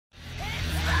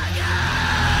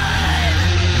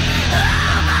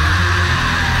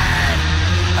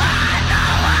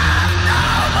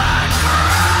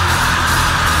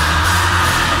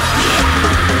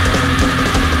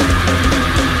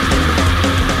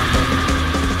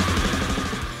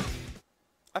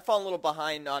fallen a little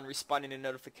behind on responding to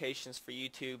notifications for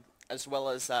YouTube as well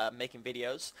as making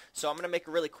videos. So I'm going to make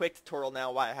a really quick tutorial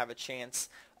now while I have a chance.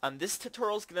 This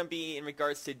tutorial is going to be in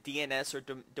regards to DNS or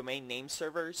domain name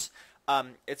servers.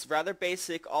 It's rather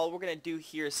basic. All we're going to do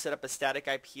here is set up a static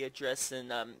IP address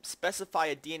and specify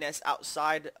a DNS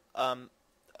outside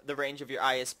the range of your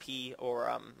ISP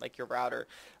or like your router.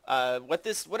 What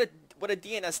a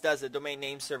DNS does, a domain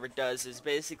name server does, is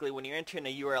basically when you're entering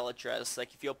a URL address,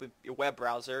 like if you open your web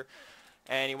browser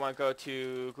and you want to go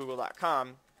to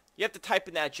google.com, you have to type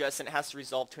in that address and it has to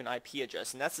resolve to an IP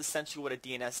address. And that's essentially what a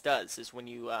DNS does, is when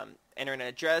you enter an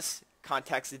address,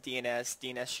 contacts the DNS,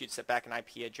 DNS shoots it back an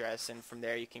IP address, and from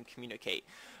there you can communicate.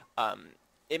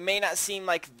 It may not seem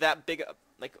like that big,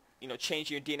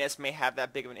 changing your DNS may have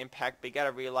that big of an impact, but you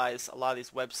gotta realize a lot of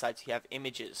these websites, you have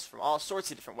images from all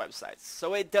sorts of different websites.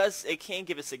 So it can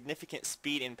give a significant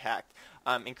speed impact,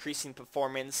 increasing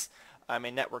performance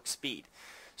and network speed.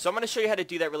 So I'm going to show you how to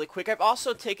do that really quick. I've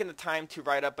also taken the time to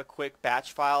write up a quick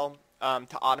batch file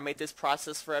to automate this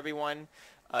process for everyone.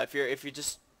 If you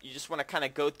just want to kind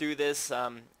of go through this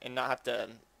and not have to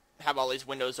have all these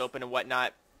windows open and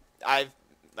whatnot,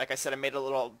 like I said, I made a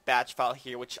little batch file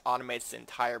here which automates the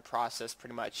entire process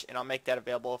pretty much, and I'll make that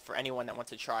available for anyone that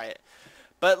wants to try it.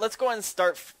 But let's go ahead and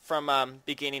start from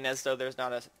beginning, as though there's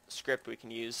not a script we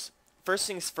can use. First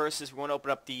things first is we want to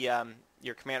open up the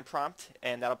your command prompt,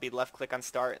 and that'll be left click on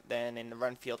start, then in the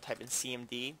run field type in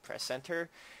CMD, press enter,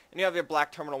 and you have your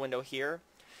black terminal window here.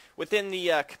 Within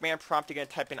the command prompt, you're going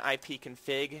to type in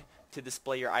Ipconfig to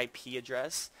display your IP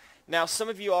address. Now, some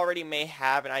of you already may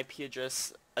have an IP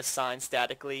address assigned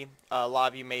statically. A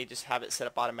lot of you may just have it set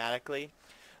up automatically.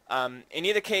 In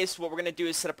either case, what we're going to do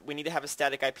is we need to have a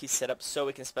static IP set up so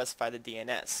we can specify the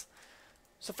DNS.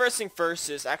 So first thing first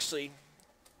is actually,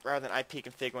 rather than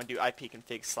ipconfig, we're going to do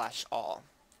ipconfig/all.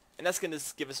 And that's going to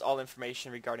give us all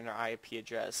information regarding our IP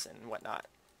address and whatnot.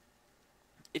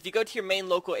 If you go to your main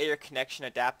local area connection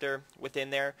adapter within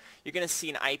there, you're going to see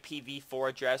an IPv4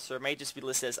 address, or it may just be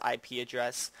listed as IP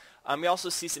address. You also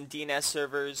see some DNS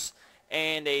servers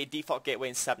and a default gateway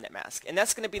and subnet mask. And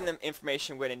that's going to be the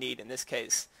information we're going to need in this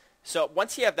case. So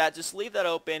once you have that, just leave that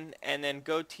open and then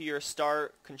go to your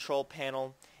start control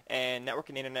panel and network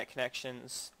and internet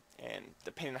connections. And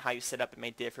depending on how you set up, it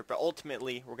may differ, but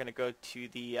ultimately we're going to go to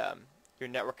the your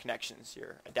network connections,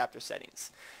 your adapter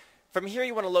settings. From here,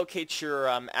 you want to locate your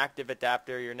active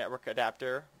adapter, your network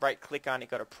adapter. Right click on it,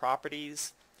 go to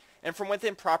properties, and from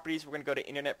within properties, we're going to go to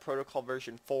Internet Protocol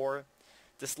version 4.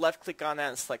 Just left click on that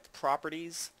and select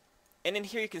properties. And in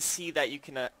here, you can see that you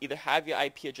can either have your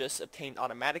IP address obtained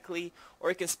automatically, or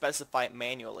you can specify it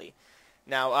manually.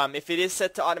 Now, if it is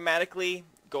set to automatically,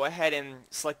 go ahead and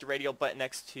select the radio button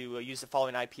next to use the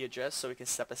following IP address so we can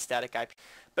set up a static IP.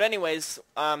 But anyways,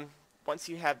 once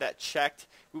you have that checked,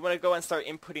 we want to go and start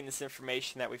inputting this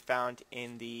information that we found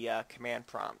in the command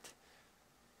prompt.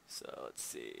 So let's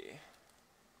see.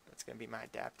 That's going to be my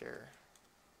adapter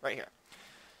right here.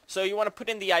 So you want to put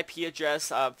in the IP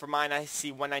address. For mine, I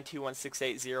see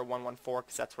 192.168.0.114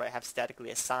 because that's what I have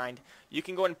statically assigned. You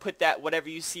can go and put that, whatever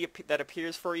you see that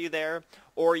appears for you there,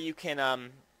 or you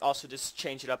can also just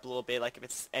change it up a little bit, like if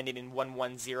it's ending in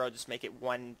 110, just make it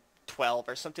 112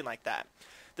 or something like that.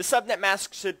 The subnet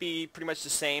mask should be pretty much the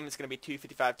same. It's going to be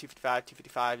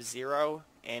 255.255.255.0,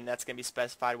 and that's going to be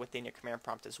specified within your command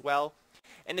prompt as well.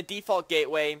 And the default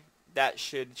gateway, that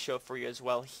should show for you as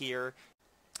well here.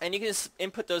 And you can just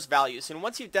input those values. And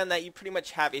once you've done that, you pretty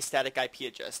much have a static IP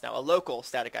address. Now, a local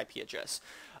static IP address.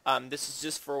 This is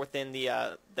just for within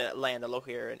the LAN, the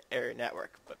local area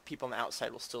network. But people on the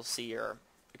outside will still see your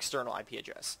external IP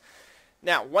address.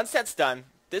 Now, once that's done,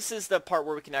 this is the part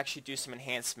where we can actually do some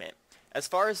enhancement. As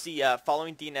far as the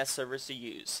following DNS servers to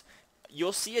use,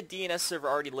 you'll see a DNS server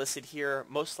already listed here.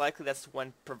 Most likely that's the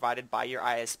one provided by your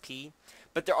ISP.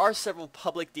 But there are several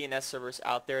public DNS servers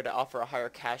out there that offer a higher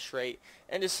cache rate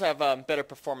and just have better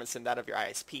performance than that of your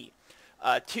ISP.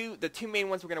 The two main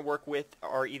ones we're going to work with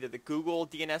are either the Google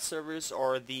DNS servers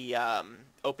or the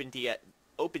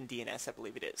OpenDNS, I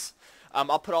believe it is.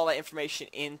 I'll put all that information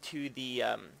into the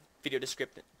video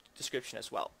description as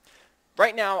well.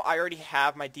 Right now, I already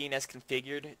have my DNS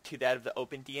configured to that of the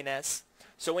OpenDNS.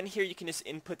 So in here, you can just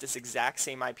input this exact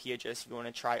same IP address if you want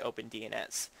to try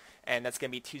OpenDNS. And that's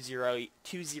going to be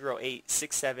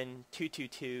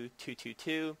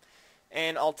 208.67.222.222.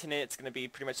 And alternate, it's going to be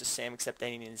pretty much the same except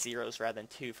ending in zeros rather than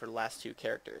 2 for the last 2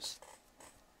 characters.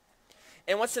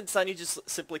 And once it's done, you just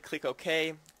simply click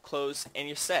OK, close, and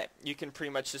you're set. You can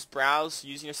pretty much just browse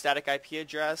using your static IP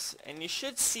address, and you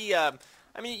should see, I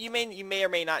mean, you may or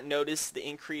may not notice the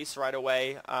increase right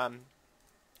away. I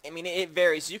mean, it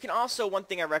varies. You can also, one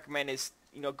thing I recommend is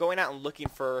going out and looking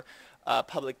for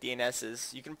public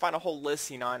DNSs. You can find a whole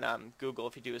listing on Google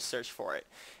if you do a search for it.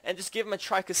 And just give them a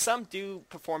try, because some do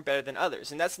perform better than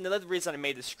others. And that's another reason I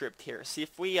made the script here. See,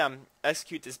 if we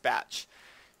execute this batch,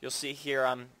 you'll see here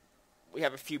we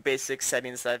have a few basic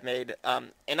settings that I've made.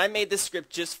 And I made this script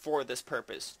just for this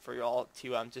purpose, for you all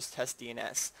to just test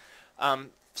DNS.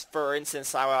 For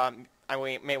instance, I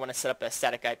may want to set up a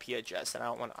static IP address, and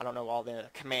I don't know all the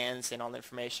commands and all the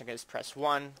information. I can just press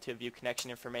 1 to view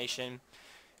connection information,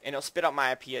 and it'll spit out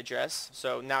my IP address.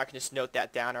 So now I can just note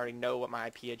that down. I already know what my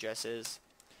IP address is.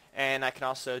 And I can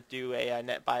also do a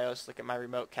net BIOS, look at my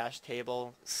remote cache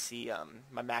table, see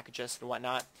my MAC address and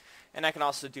whatnot. And I can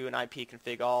also do an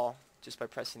ipconfig all just by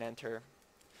pressing enter.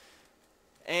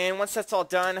 And once that's all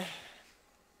done,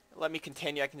 let me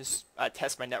continue. I can just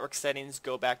test my network settings,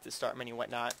 go back to the start menu and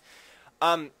whatnot.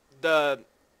 The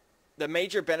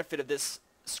major benefit of this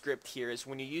script here is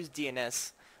when you use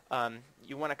DNS,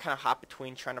 you want to kind of hop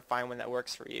between trying to find one that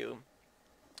works for you.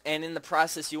 And in the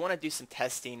process, you want to do some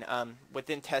testing.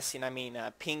 Within testing, I mean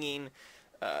pinging,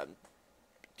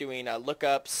 doing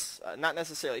lookups, not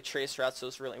necessarily trace routes,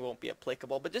 those really won't be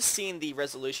applicable, but just seeing the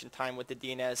resolution time with the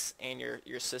DNS and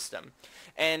your system.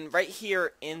 And right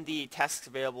here in the tasks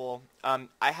available,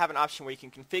 I have an option where you can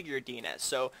configure your DNS.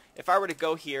 So if I were to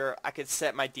go here, I could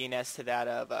set my DNS to that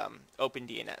of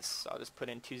OpenDNS. So I'll just put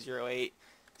in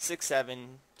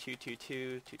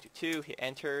 208.67.222.222, hit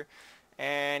enter,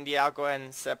 and yeah, I'll go ahead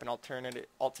and set up an alternate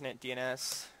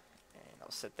DNS, and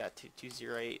I'll set that to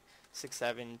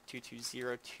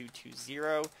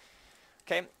 208.67.220.220.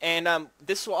 Okay, and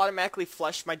this will automatically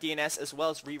flush my DNS as well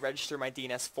as re-register my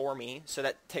DNS for me, so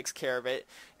that takes care of it.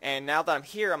 And now that I'm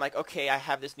here, I'm like, okay, I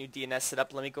have this new DNS set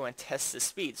up, let me go and test the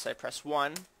speed. So I press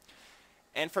 1,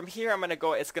 and from here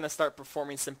it's going to start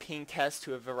performing some ping tests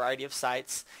to a variety of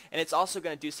sites, and it's also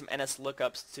going to do some NS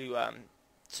lookups to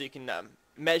so you can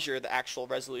measure the actual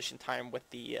resolution time with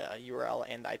the URL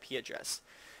and the IP address.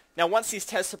 Now once these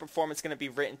tests are performed, it's going to be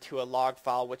written to a log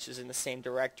file which is in the same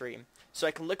directory. So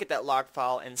I can look at that log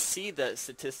file and see the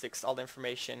statistics, all the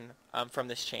information from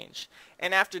this change.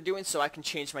 And after doing so, I can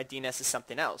change my DNS to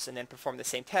something else and then perform the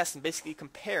same test and basically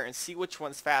compare and see which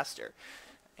one's faster.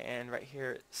 And right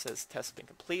here it says test has been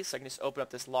complete, so I can just open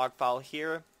up this log file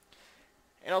here.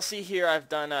 And I'll see here I've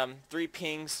done 3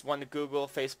 pings, 1 to Google,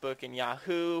 Facebook, and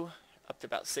Yahoo, up to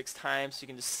about 6 times. So you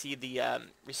can just see the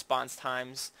response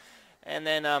times. And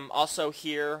then also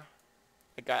here,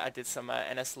 I did some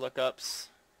NS lookups,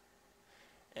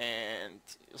 and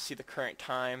you'll see the current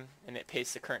time, and it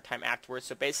pastes the current time afterwards.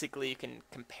 So basically, you can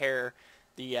compare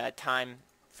the time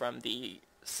from the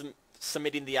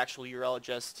submitting the actual URL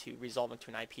address to resolving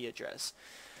to an IP address.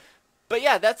 But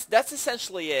yeah, that's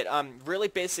essentially it. Really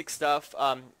basic stuff.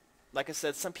 Like I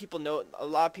said, a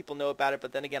lot of people know about it,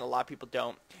 but then again, a lot of people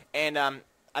don't. And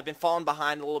I've been falling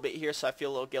behind a little bit here, so I feel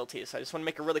a little guilty. So I just want to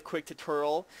make a really quick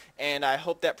tutorial, and I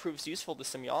hope that proves useful to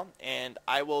some of y'all. And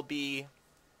I will be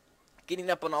getting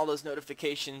up on all those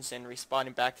notifications and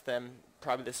responding back to them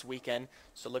probably this weekend.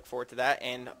 So look forward to that.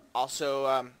 And also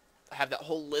I have that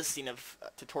whole listing of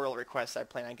tutorial requests I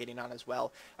plan on getting on as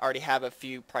well. I already have a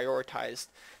few prioritized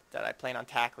that I plan on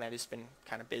tackling. I've just been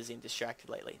kind of busy and distracted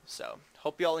lately. So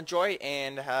hope you all enjoy,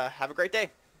 and have a great day.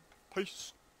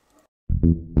 Peace.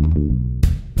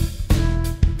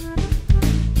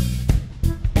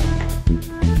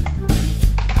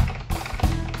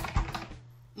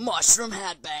 Mushroom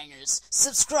Headbangers,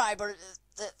 subscribe or,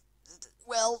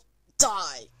 well,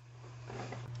 die.